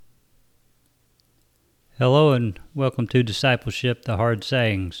Hello and welcome to Discipleship, the Hard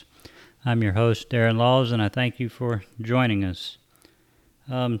Sayings. I'm your host, Darren Laws, and I thank you for joining us.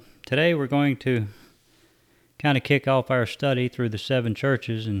 Today we're going to kind of kick off our study through the 7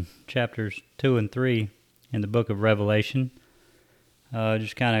 churches in chapters 2 and 3 in the book of Revelation.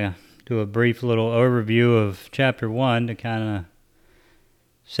 Just kind of do a brief little overview of chapter 1 to kind of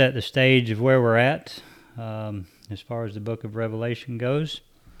set the stage of where we're at as far as the book of Revelation goes.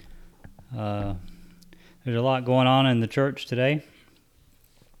 There's a lot going on in the church today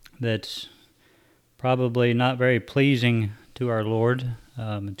that's probably not very pleasing to our Lord.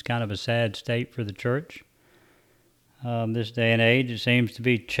 It's kind of a sad state for the church. This day and age, it seems to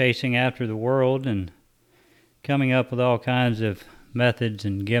be chasing after the world and coming up with all kinds of methods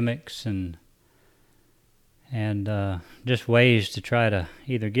and gimmicks and just ways to try to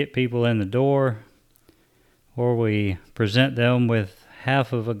either get people in the door, or we present them with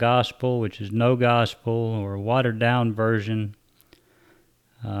half of a gospel, which is no gospel, or a watered-down version.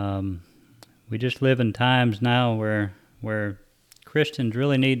 We just live in times now where Christians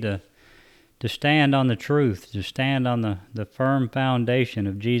really need to stand on the truth, to stand on the firm foundation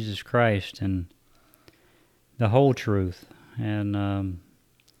of Jesus Christ and the whole truth. And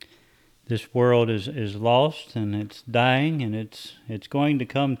this world is lost, and it's dying, and it's going to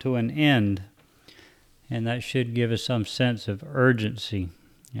come to an end. And that should give us some sense of urgency.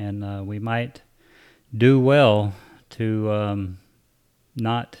 And we might do well to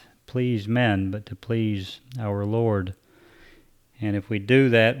not please men, but to please our Lord. And if we do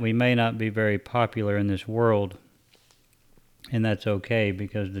that, we may not be very popular in this world. And that's okay,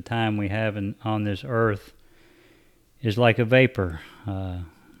 because the time we have on this earth is like a vapor.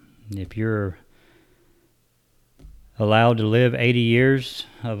 If you're allowed to live 80 years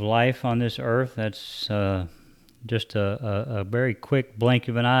of life on this earth, that's just a very quick blink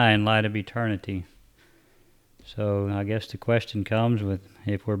of an eye in light of eternity. So I guess the question comes with,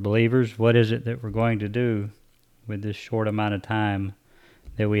 if we're believers, what is it that we're going to do with this short amount of time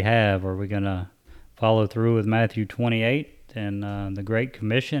that we have? Are we going to follow through with Matthew 28 and the Great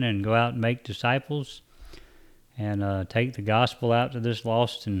Commission and go out and make disciples and take the gospel out to this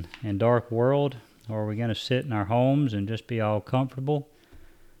lost and dark world? Or are we going to sit in our homes and just be all comfortable?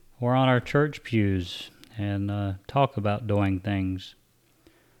 Or on our church pews and talk about doing things?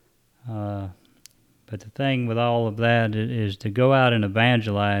 But the thing with all of that is to go out and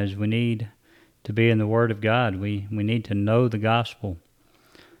evangelize, we need to be in the Word of God. We need to know the gospel,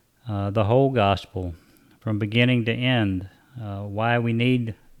 the whole gospel, from beginning to end, why we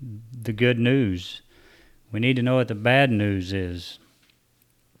need the good news. We need to know what the bad news is.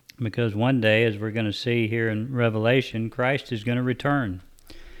 Because one day, as we're going to see here in Revelation, Christ is going to return.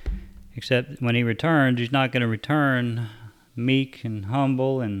 Except when he returns, he's not going to return meek and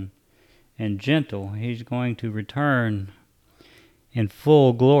humble and gentle. He's going to return in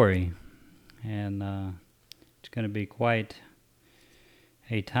full glory. And it's going to be quite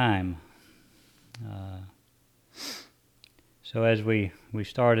a time. So as we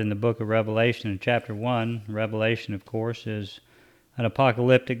start in the book of Revelation in chapter 1, Revelation, of course, is an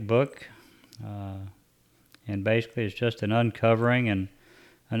apocalyptic book, and basically it's just an uncovering and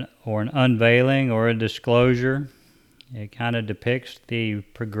an unveiling or a disclosure. It kind of depicts the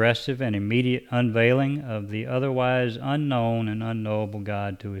progressive and immediate unveiling of the otherwise unknown and unknowable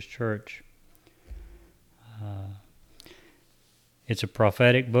God to his church. It's a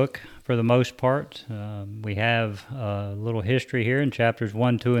prophetic book for the most part. We have a little history here in chapters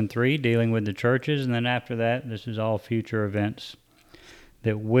 1, 2, and 3 dealing with the churches, and then after that, this is all future events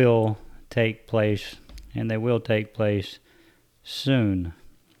that will take place, and they will take place soon.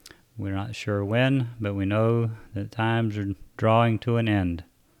 We're not sure when, but we know that times are drawing to an end.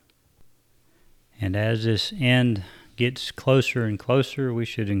 And as this end gets closer and closer, we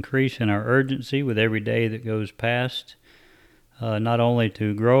should increase in our urgency with every day that goes past, not only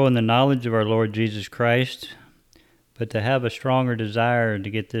to grow in the knowledge of our Lord Jesus Christ, but to have a stronger desire to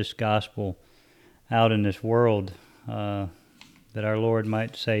get this gospel out in this world, that our Lord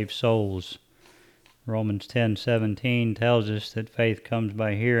might save souls. Romans 10:17 tells us that faith comes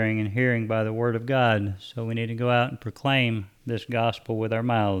by hearing, and hearing by the word of God. So we need to go out and proclaim this gospel with our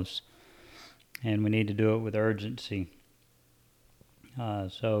mouths, and we need to do it with urgency.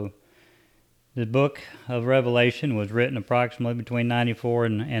 So the book of Revelation was written approximately between 94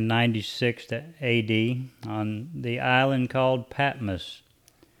 and 96 AD on the island called Patmos,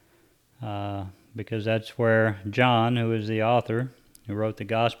 because that's where John, who is the author, who wrote the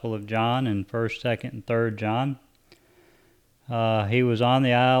Gospel of John in 1st, 2nd, and 3rd John, he was on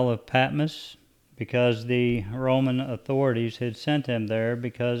the Isle of Patmos because the Roman authorities had sent him there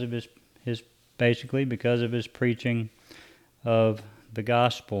because of his basically because of his preaching of the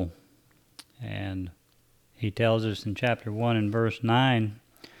gospel. And he tells us in chapter 1 and verse 9,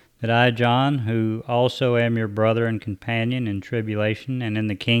 that I, John, who also am your brother and companion in tribulation and in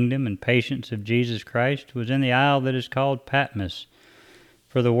the kingdom and patience of Jesus Christ, was in the isle that is called Patmos,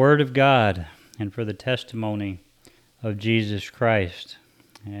 for the word of God and for the testimony of Jesus Christ.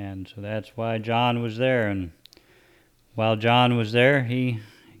 And so that's why John was there. And while John was there, he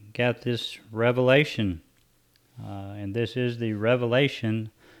got this revelation. And this is the revelation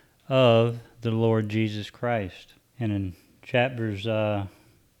of the Lord Jesus Christ. And in chapters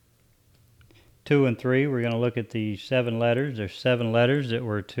 2 and 3, we're going to look at the 7 letters. There's 7 letters that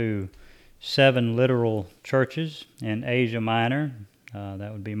were to 7 literal churches in Asia Minor.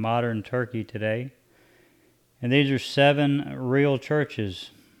 That would be modern Turkey today. And these are 7 real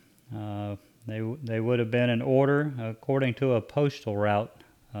churches. They would have been in order according to a postal route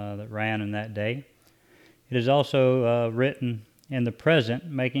that ran in that day. It is also written in the present,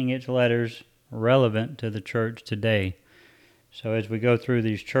 making its letters relevant to the church today. So as we go through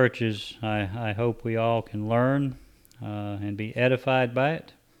these churches, I hope we all can learn and be edified by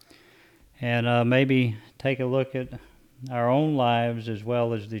it, and maybe take a look at our own lives as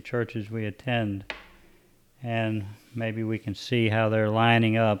well as the churches we attend, and maybe we can see how they're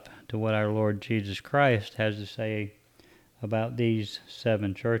lining up to what our Lord Jesus Christ has to say about these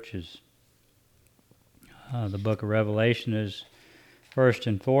 7 churches. The book of Revelation is first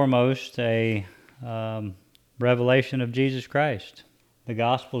and foremost a revelation of Jesus Christ. The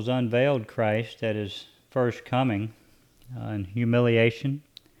Gospels unveiled Christ at his first coming in humiliation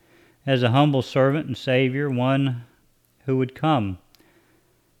as a humble servant and Savior, one who would come.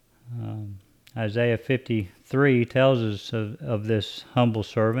 Isaiah 53 tells us of this humble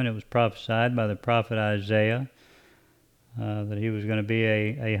servant. It was prophesied by the prophet Isaiah that he was going to be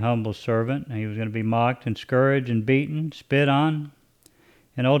a humble servant, and he was going to be mocked and scourged and beaten, spit on,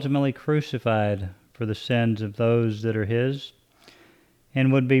 and ultimately crucified for the sins of those that are his,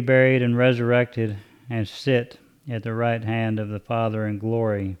 and would be buried and resurrected and sit at the right hand of the Father in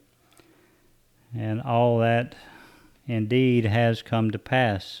glory. And all that indeed has come to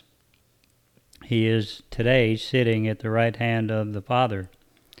pass. He is today sitting at the right hand of the Father.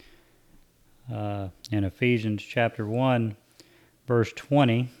 In Ephesians chapter 1, verse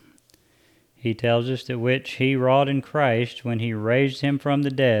 20, he tells us that which he wrought in Christ when he raised him from the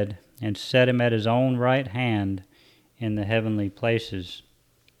dead and set him at his own right hand in the heavenly places.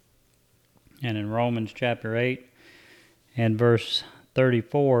 And in Romans chapter 8 and verse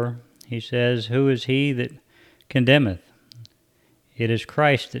 34, he says, Who is he that condemneth? It is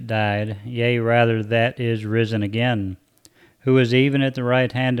Christ that died, yea, rather that is risen again, who is even at the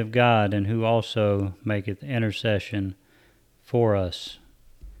right hand of God, and who also maketh intercession for us.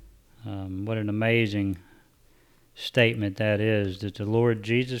 What an amazing statement that is, that the Lord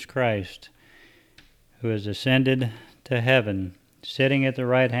Jesus Christ, who has ascended to heaven, sitting at the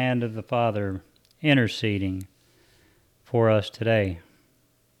right hand of the Father, interceding for us today.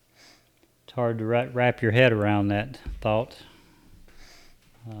 It's hard to wrap your head around that thought,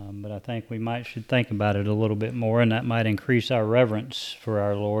 but I think we should think about it a little bit more, and that might increase our reverence for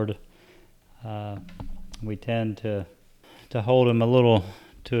our Lord. We tend to hold him a little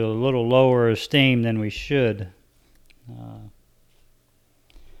lower esteem than we should.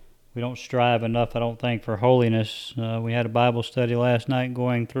 We don't strive enough, I don't think, for holiness. We had a Bible study last night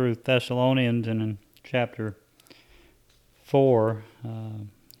going through Thessalonians, and in chapter 4,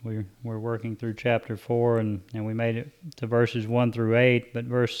 we're working through chapter 4, and we made it to verses 1 through 8. But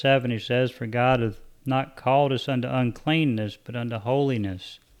verse 7, he says, For God hath not called us unto uncleanness, but unto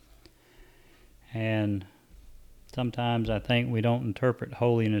holiness. And sometimes I think we don't interpret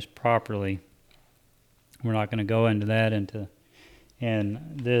holiness properly. We're not going to go into that in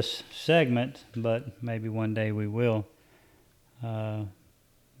this segment, but maybe one day we will,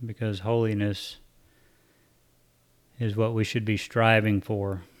 because holiness is what we should be striving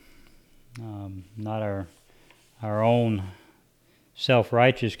for, not our own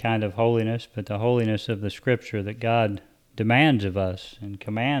self-righteous kind of holiness, but the holiness of the Scripture that God demands of us and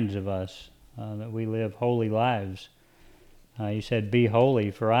commands of us, that we live holy lives. He said, Be holy,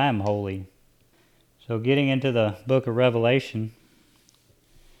 for I am holy. So getting into the book of Revelation,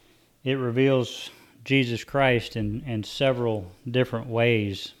 it reveals Jesus Christ in several different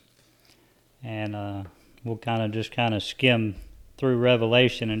ways. And we'll kind of skim through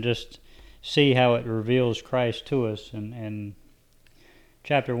Revelation and just see how it reveals Christ to us. And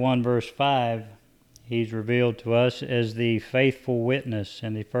chapter 1, verse 5, he's revealed to us as the faithful witness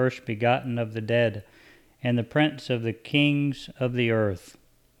and the first begotten of the dead and the prince of the kings of the earth.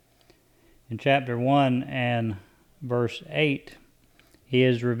 In chapter 1 and verse 8, he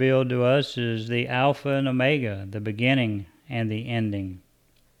is revealed to us as the Alpha and Omega, the beginning and the ending.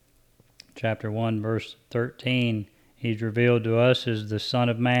 Chapter 1, verse 13, he's revealed to us as the Son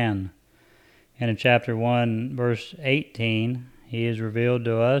of Man. And in chapter 1, verse 18, he is revealed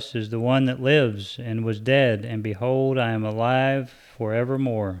to us as the one that lives and was dead, and behold, I am alive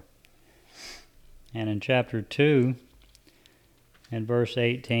forevermore. And in chapter 2, in verse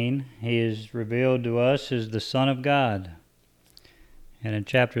 18, he is revealed to us as the Son of God. And in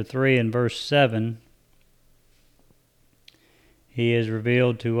chapter 3 and verse 7, he is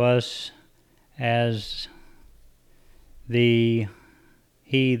revealed to us as He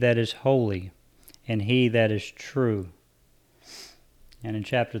that is holy and He that is true. And in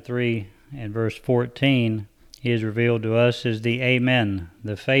chapter 3 and verse 14, he is revealed to us as the Amen,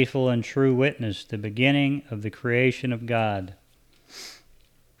 the faithful and true witness, the beginning of the creation of God.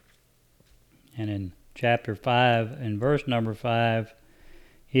 And in chapter 5 and verse number 5,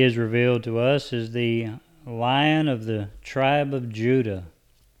 he is revealed to us as the Lion of the tribe of Judah.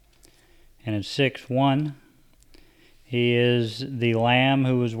 And in 6:1, he is the Lamb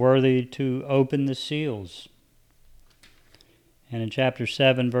who was worthy to open the seals. And in chapter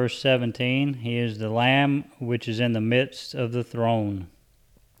 7, verse 17, he is the Lamb which is in the midst of the throne.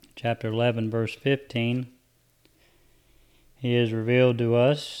 Chapter 11, verse 15, he is revealed to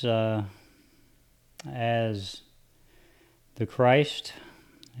us as the Christ,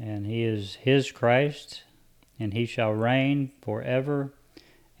 and he is his Christ, and he shall reign forever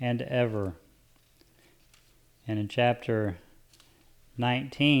and ever. And in chapter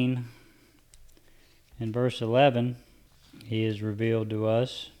 19, in verse 11, he is revealed to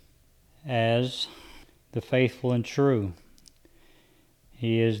us as the faithful and true.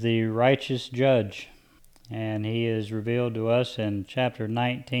 He is the righteous judge, and he is revealed to us in chapter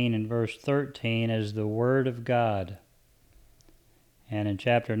 19 and verse 13 as the Word of God. And in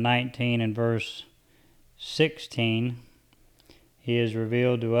chapter 19 and verse 16, he is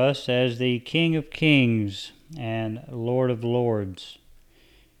revealed to us as the King of Kings and Lord of Lords.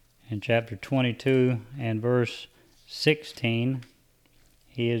 In chapter 22 and verse 16,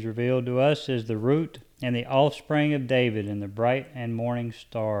 he is revealed to us as the root and the offspring of David and the bright and morning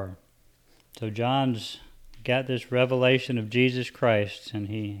star. So John's got this revelation of Jesus Christ, and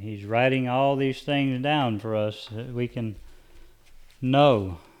he's writing all these things down for us so that we can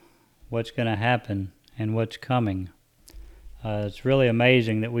know what's going to happen and what's coming. It's really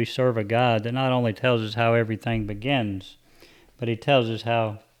amazing that we serve a God that not only tells us how everything begins, but he tells us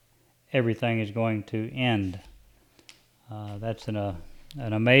how everything is going to end. That's an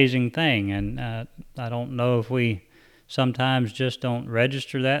amazing thing, and I don't know if we sometimes just don't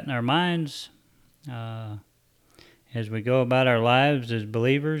register that in our minds as we go about our lives as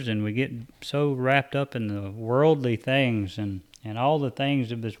believers, and we get so wrapped up in the worldly things and all the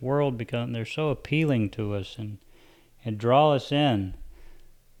things of this world they're so appealing to us and draw us in.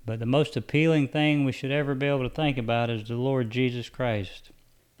 But the most appealing thing we should ever be able to think about is the Lord Jesus Christ.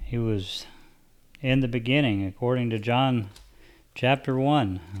 He was in the beginning, according to John chapter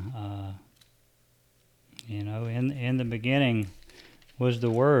 1. In the beginning was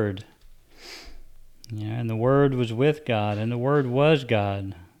the Word. And the Word was with God, and the Word was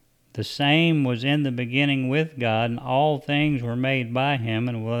God. The same was in the beginning with God, and all things were made by him,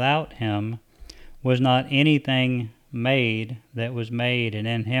 and without him was not anything made that was made. And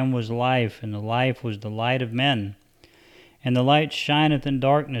in him was life, and the life was the light of men. And the light shineth in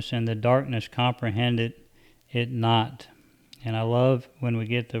darkness, and the darkness comprehended it not. And I love when we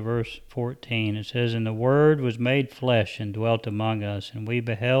get to verse 14. It says, And the Word was made flesh and dwelt among us, and we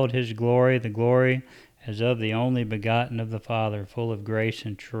beheld his glory, the glory as of the only begotten of the Father, full of grace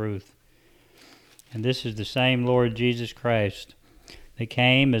and truth. And this is the same Lord Jesus Christ that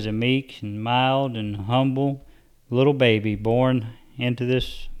came as a meek and mild and humble little baby born into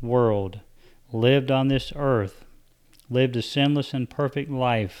this world, lived on this earth, lived a sinless and perfect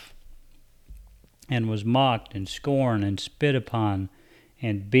life, and was mocked and scorned and spit upon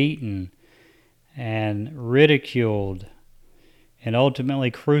and beaten and ridiculed and ultimately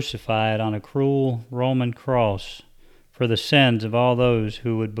crucified on a cruel Roman cross for the sins of all those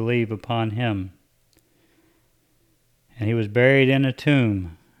who would believe upon him. And he was buried in a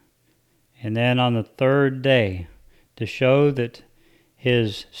tomb. And then on the third day, to show that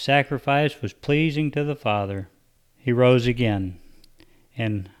his sacrifice was pleasing to the Father, he rose again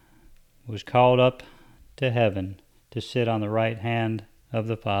and was called up to heaven to sit on the right hand of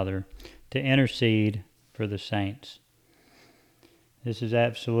the Father to intercede for the saints. This is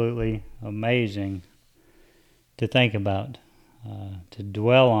absolutely amazing to think about, to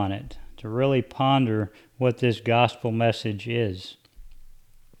dwell on it, to really ponder what this gospel message is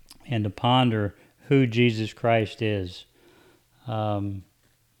and to ponder who Jesus Christ is.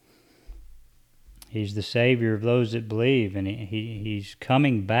 He's the Savior of those that believe, and He's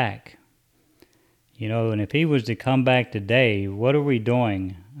coming back. And if He was to come back today, what are we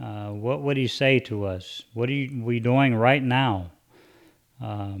doing? What would He say to us? What are we doing right now?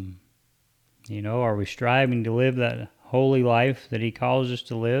 Are we striving to live that holy life that He calls us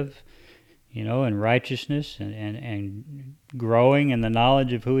to live, in righteousness and growing in the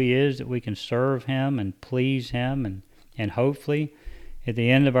knowledge of who He is, that we can serve Him and please Him, and hopefully at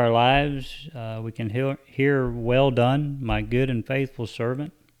the end of our lives we can hear, "Well done, my good and faithful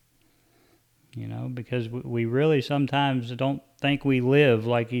servant." Because we really sometimes don't think we live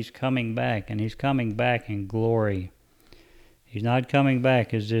like He's coming back, and He's coming back in glory. He's not coming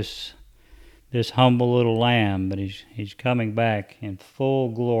back as this humble little lamb, but he's coming back in full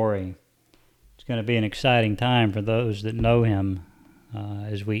glory. It's going to be an exciting time for those that know Him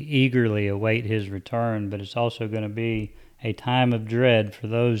as we eagerly await His return, but it's also going to be a time of dread for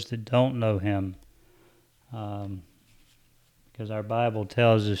those that don't know Him. Because our Bible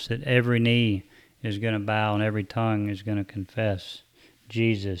tells us that every knee is going to bow and every tongue is going to confess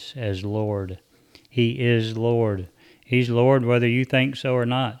Jesus as Lord. He is Lord. He's Lord whether you think so or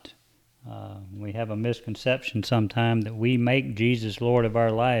not. We have a misconception sometimes that we make Jesus Lord of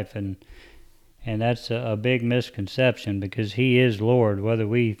our life, and that's a big misconception, because He is Lord whether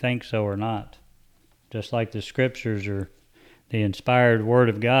we think so or not. Just like the Scriptures are the inspired Word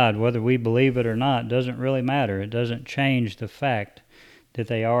of God, whether we believe it or not doesn't really matter. It doesn't change the fact that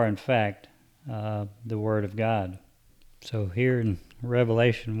they are in fact the Word of God. So here in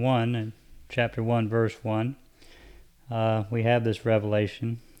Revelation 1, in chapter 1, verse 1, we have this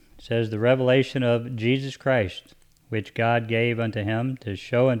revelation. It says, "The revelation of Jesus Christ, which God gave unto Him to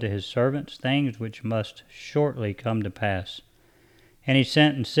show unto His servants things which must shortly come to pass. And He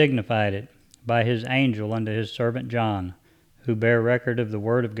sent and signified it by His angel unto His servant John, who bare record of the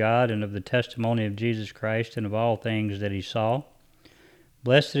word of God and of the testimony of Jesus Christ and of all things that he saw.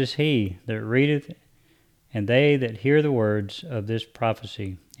 Blessed is he that readeth, and they that hear the words of this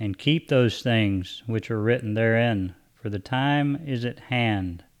prophecy, and keep those things which are written therein, for the time is at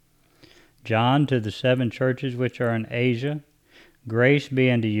hand. John, to the 7 churches which are in Asia, grace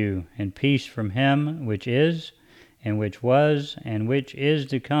be unto you, and peace from Him which is, and which was, and which is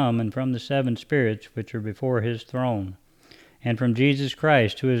to come, and from the 7 spirits which are before His throne, and from Jesus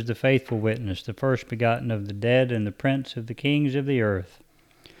Christ, who is the faithful witness, the first begotten of the dead, and the prince of the kings of the earth.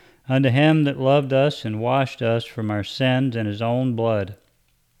 Unto Him that loved us and washed us from our sins in His own blood,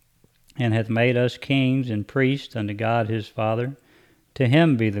 and hath made us kings and priests unto God His Father, to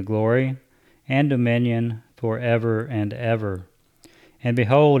Him be the glory and dominion for ever and ever. And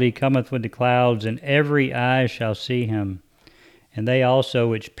behold, He cometh with the clouds, and every eye shall see Him, and they also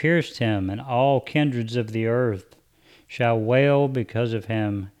which pierced Him, and all kindreds of the earth shall wail because of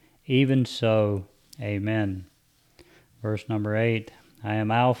Him. Even so, Amen." Verse number 8, "I am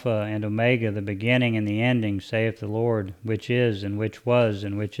Alpha and Omega, the beginning and the ending, saith the Lord, which is, and which was,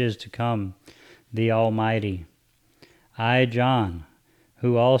 and which is to come, the Almighty. I, John,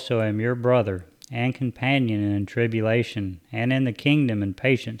 who also am your brother and companion in tribulation, and in the kingdom and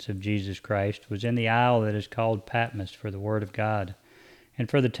patience of Jesus Christ, was in the isle that is called Patmos for the word of God, and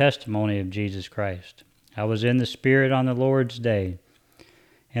for the testimony of Jesus Christ. I was in the Spirit on the Lord's day,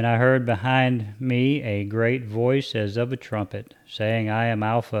 and I heard behind me a great voice as of a trumpet, saying, I am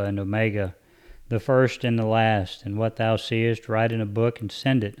Alpha and Omega, the first and the last. And what thou seest, write in a book, and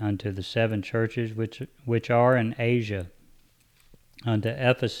send it unto the 7 churches which are in Asia, unto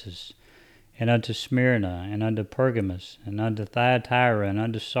Ephesus, and unto Smyrna, and unto Pergamos, and unto Thyatira, and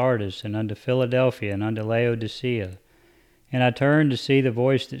unto Sardis, and unto Philadelphia, and unto Laodicea. And I turned to see the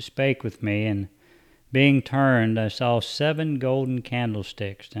voice that spake with me, and being turned, I saw 7 golden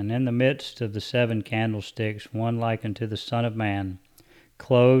candlesticks, and in the midst of the 7 candlesticks one like unto the Son of Man,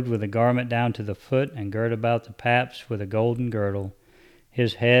 clothed with a garment down to the foot, and girt about the paps with a golden girdle.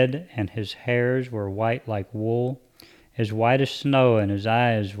 His head and his hairs were white like wool, as white as snow, and his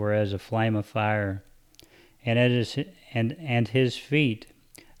eyes were as a flame of fire. And his feet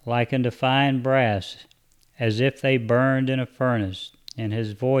like unto fine brass, as if they burned in a furnace, and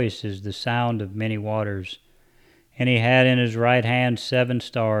his voice is the sound of many waters. And he had in his right hand 7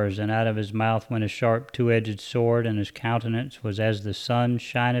 stars, and out of his mouth went a sharp 2-edged sword, and his countenance was as the sun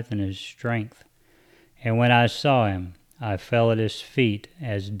shineth in his strength. And when I saw him, I fell at his feet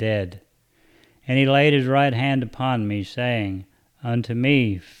as dead. And he laid his right hand upon me, saying unto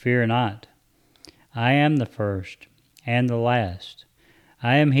me, Fear not, I am the first and the last.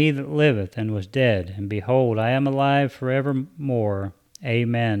 I am he that liveth and was dead, and behold, I am alive forevermore.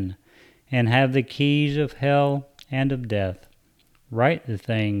 Amen. And have the keys of hell and of death. Write the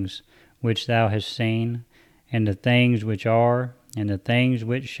things which thou hast seen, and the things which are, and the things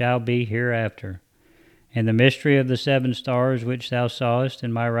which shall be hereafter. And the mystery of the 7 stars which thou sawest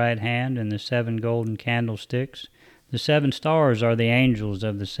in my right hand, and the 7 golden candlesticks. The 7 stars are the angels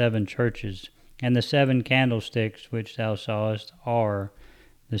of the 7 churches, and the 7 candlesticks which thou sawest are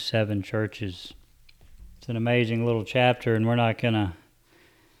the 7 churches. It's an amazing little chapter, and we're not gonna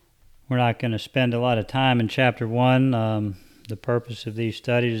spend a lot of time in chapter 1. The purpose of these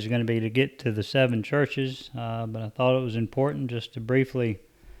studies is going to be to get to the 7 churches, but I thought it was important just to briefly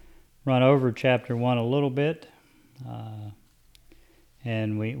run over chapter 1 a little bit.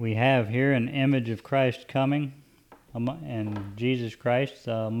 And we have here an image of Christ coming, and Jesus Christ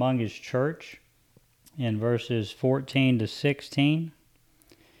among his church in verses 14 to 16.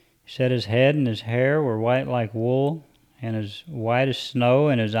 He said his head and his hair were white like wool, and as white as snow,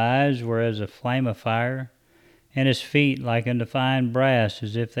 and his eyes were as a flame of fire, and his feet like unto fine brass,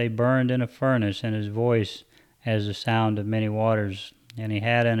 as if they burned in a furnace, and his voice as the sound of many waters. And he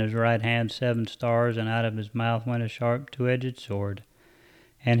had in his right hand 7 stars, and out of his mouth went a sharp 2-edged sword.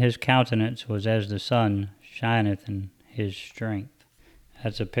 And his countenance was as the sun shineth in his strength.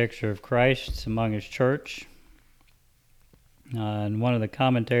 That's a picture of Christ among his church. In one of the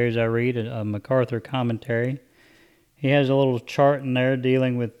commentaries I read, a MacArthur commentary, he has a little chart in there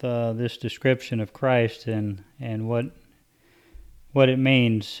dealing with this description of Christ and what it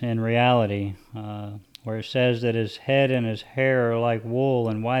means in reality, where it says that his head and his hair are like wool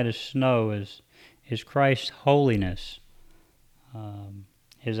and white as snow is Christ's holiness.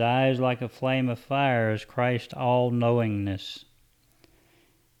 His eyes like a flame of fire is Christ's all-knowingness.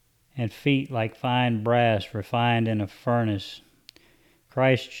 And feet like fine brass refined in a furnace.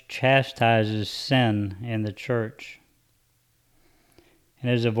 Christ chastises sin in the church. And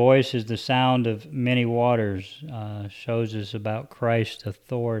as a voice is the sound of many waters, shows us about Christ's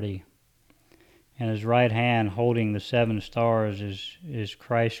authority. And his right hand holding the 7 stars is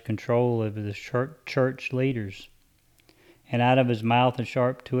Christ's control over the church leaders. And out of his mouth a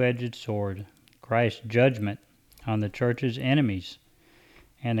sharp 2-edged sword, Christ's judgment on the church's enemies.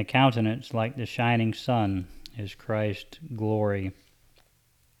 And the countenance like the shining sun is Christ's glory.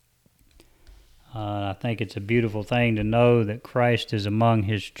 I think it's a beautiful thing to know that Christ is among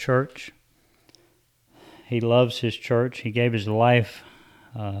his church. He loves his church. He gave his life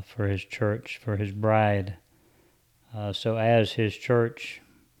for his church, for his bride. So as his church,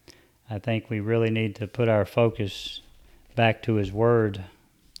 I think we really need to put our focus back to his word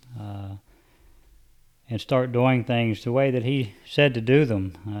and start doing things the way that he said to do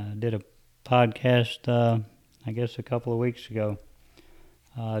them. I did a podcast, I guess a couple of weeks ago,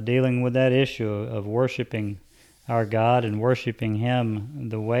 dealing with that issue of worshiping our God and worshiping him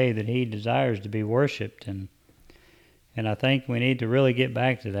the way that he desires to be worshiped. And I think we need to really get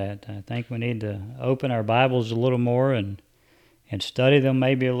back to that. I think we need to open our Bibles a little more and study them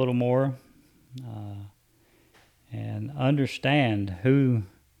maybe a little more, and understand who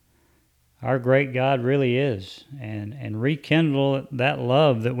our great God really is, and rekindle that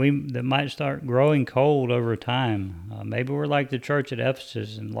love that might start growing cold over time. Maybe we're like the church at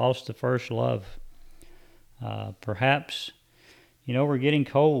Ephesus and lost the first love. Perhaps, we're getting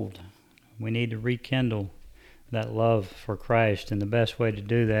cold. We need to rekindle that love for Christ, and the best way to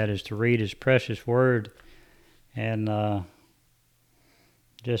do that is to read his precious word and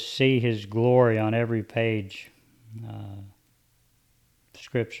just see his glory on every page.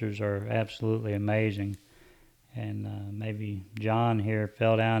 Scriptures are absolutely amazing, and maybe John here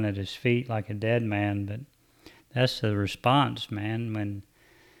fell down at his feet like a dead man, but that's the response, man.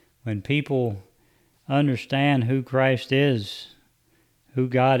 When people understand who Christ is, who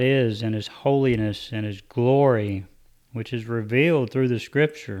God is, and his holiness and his glory, which is revealed through the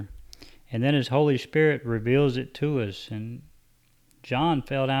Scripture, and then his Holy Spirit reveals it to us. And John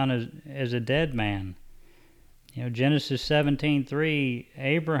fell down as a dead man. Genesis 17:3,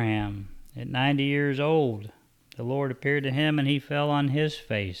 Abraham, at 90 years old, the Lord appeared to him and he fell on his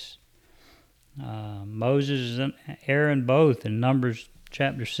face. Moses and Aaron both, in Numbers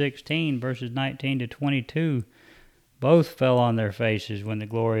chapter 16, verses 19 to 22, both fell on their faces when the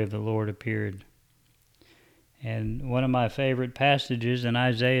glory of the Lord appeared. And one of my favorite passages in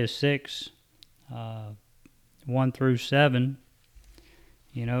Isaiah 6, 1 through 7,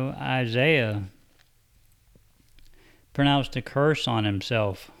 Isaiah pronounced a curse on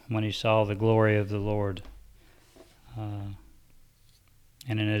himself when he saw the glory of the Lord. And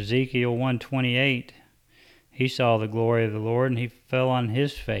in Ezekiel 1:28, he saw the glory of the Lord and he fell on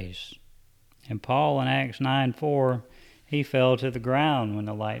his face. And Paul in Acts 9:4, he fell to the ground when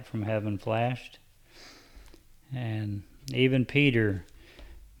the light from heaven flashed. And even Peter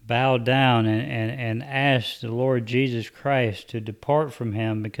bowed down and asked the Lord Jesus Christ to depart from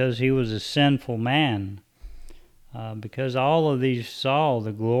him because he was a sinful man. Because all of these saw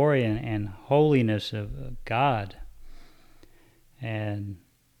the glory and holiness of God. And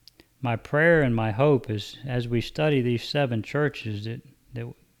my prayer and my hope is, as we study these 7 churches, that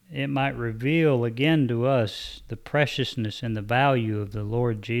it might reveal again to us the preciousness and the value of the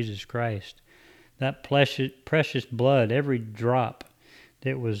Lord Jesus Christ. That precious blood, every drop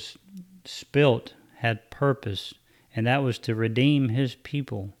that was spilt had purpose, and that was to redeem his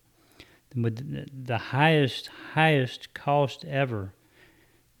people with the highest cost ever.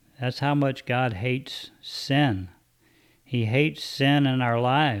 That's how much God hates sin. He hates sin in our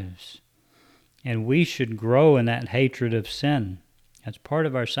lives, and we should grow in that hatred of sin. That's part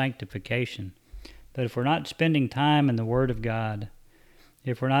of our sanctification. But if we're not spending time in the Word of God,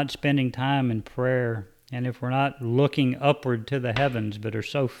 if we're not spending time in prayer, and if we're not looking upward to the heavens but are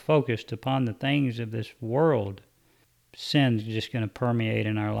so focused upon the things of this world, sin's just going to permeate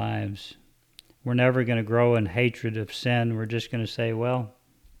in our lives. We're never going to grow in hatred of sin. We're just going to say, well,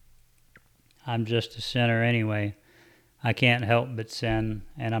 I'm just a sinner anyway. I can't help but sin,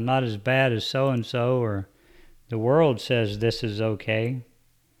 and I'm not as bad as so-and-so, or the world says this is okay.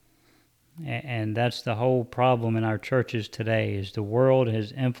 And that's the whole problem in our churches today, is the world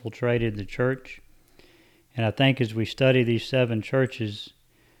has infiltrated the church. And I think as we study these 7 churches,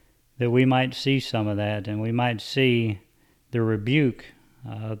 that we might see some of that, and we might see the rebuke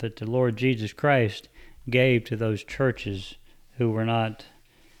that the Lord Jesus Christ gave to those churches who were not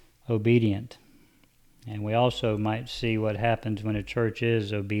obedient. And we also might see what happens when a church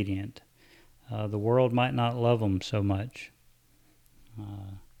is obedient. The world might not love them so much.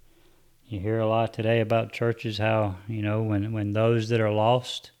 You hear a lot today about churches, how, when those that are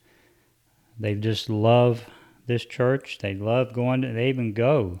lost, they just love this church. They love going they even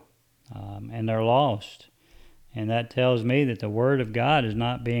go, and they're lost. And that tells me that the Word of God is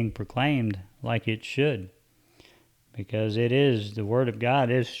not being proclaimed like it should. Because the Word of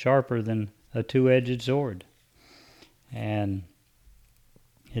God is sharper than a two-edged sword. And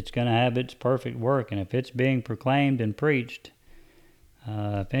it's going to have its perfect work. And if it's being proclaimed and preached,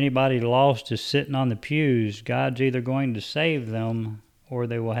 if anybody lost is sitting on the pews, God's either going to save them or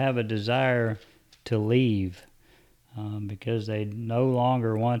they will have a desire to leave because they no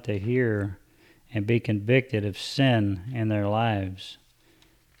longer want to hear and be convicted of sin in their lives.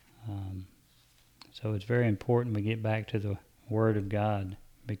 So it's very important we get back to the Word of God,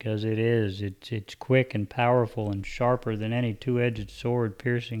 because it's quick and powerful and sharper than any two-edged sword,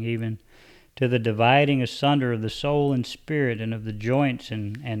 piercing even to the dividing asunder of the soul and spirit and of the joints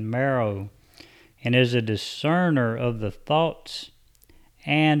and marrow, and is a discerner of the thoughts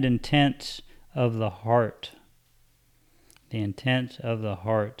and intents of the heart. The intents of the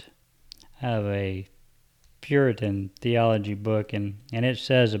heart. I have a Puritan theology book, and it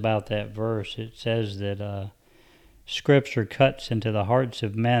says about that verse, it says that Scripture cuts into the hearts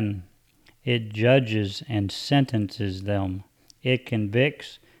of men. It judges and sentences them. It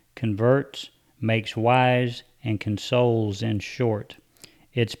convicts, converts, makes wise, and consoles, in short.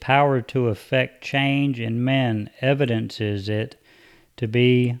 Its power to effect change in men evidences it to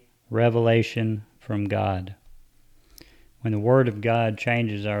be revelation from God. When the Word of God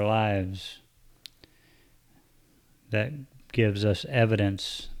changes our lives, that gives us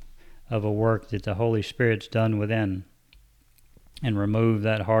evidence of a work that the Holy Spirit's done within, and removed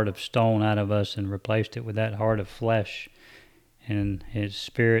that heart of stone out of us and replaced it with that heart of flesh. And His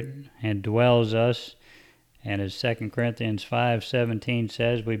Spirit indwells us, and as 2 Corinthians 5:17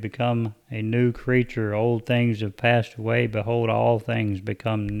 says, we become a new creature. Old things have passed away. Behold, all things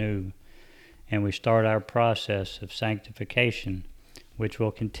become new. And we start our process of sanctification, which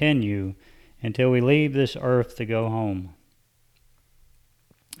will continue until we leave this earth to go home.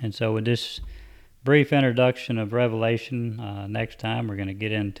 And so with this brief introduction of Revelation, next time we're going to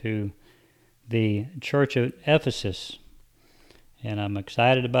get into the church of Ephesus. And I'm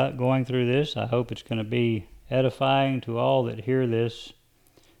excited about going through this. I hope it's going to be edifying to all that hear this,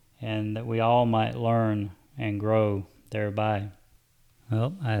 and that we all might learn and grow thereby.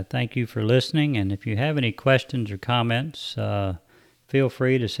 Well, I thank you for listening, and if you have any questions or comments, feel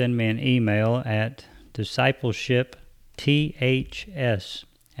free to send me an email at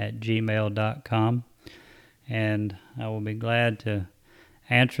discipleshipths@gmail.com, and I will be glad to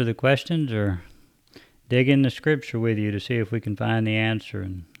answer the questions or dig in the Scripture with you to see if we can find the answer.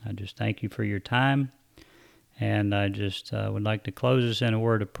 And I just thank you for your time, And I just would like to close us in a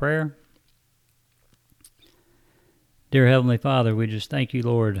word of prayer. Dear Heavenly Father, we just thank you,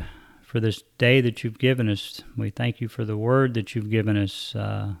 Lord, for this day that you've given us. We thank you for the word that you've given us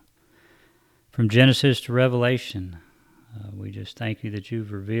from Genesis to Revelation. We just thank you that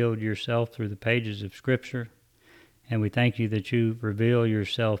you've revealed yourself through the pages of Scripture. And we thank you that you reveal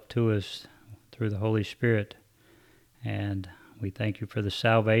yourself to us through the Holy Spirit. And we thank you for the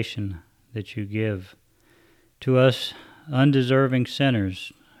salvation that you give to us undeserving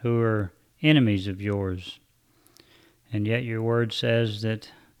sinners who are enemies of yours. And yet your word says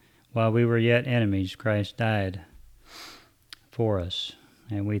that while we were yet enemies, Christ died for us.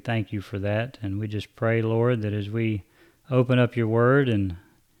 And we thank you for that. And we just pray, Lord, that as we open up your word and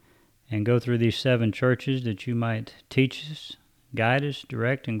go through these 7 churches, that you might teach us, guide us,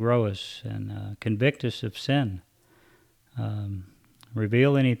 direct and grow us, and convict us of sin.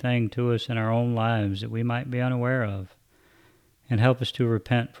 Reveal anything to us in our own lives that we might be unaware of, and help us to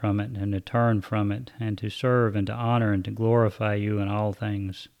repent from it and to turn from it and to serve and to honor and to glorify you in all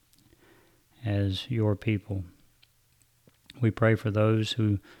things as your people. We pray for those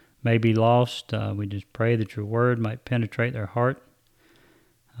who may be lost. We just pray that your word might penetrate their heart,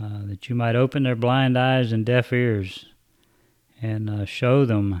 that you might open their blind eyes and deaf ears and show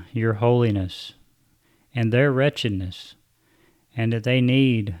them your holiness and their wretchedness, and that they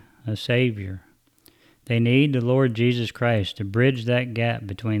need a Savior. They need the Lord Jesus Christ to bridge that gap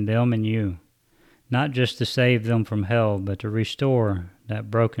between them and you, not just to save them from hell, but to restore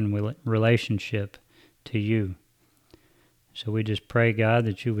that broken relationship to you. So we just pray, God,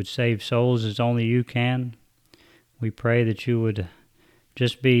 that you would save souls as only you can. We pray that you would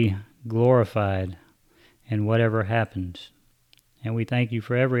just be glorified in whatever happens. And we thank you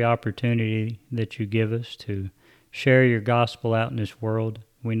for every opportunity that you give us to share your gospel out in this world.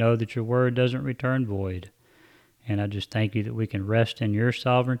 We know that your word doesn't return void. And I just thank you that we can rest in your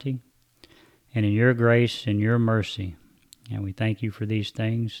sovereignty and in your grace and your mercy. And we thank you for these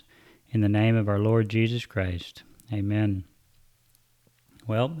things in the name of our Lord Jesus Christ. Amen.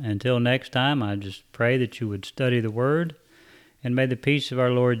 Well, until next time, I just pray that you would study the word, and may the peace of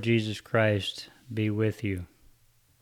our Lord Jesus Christ be with you.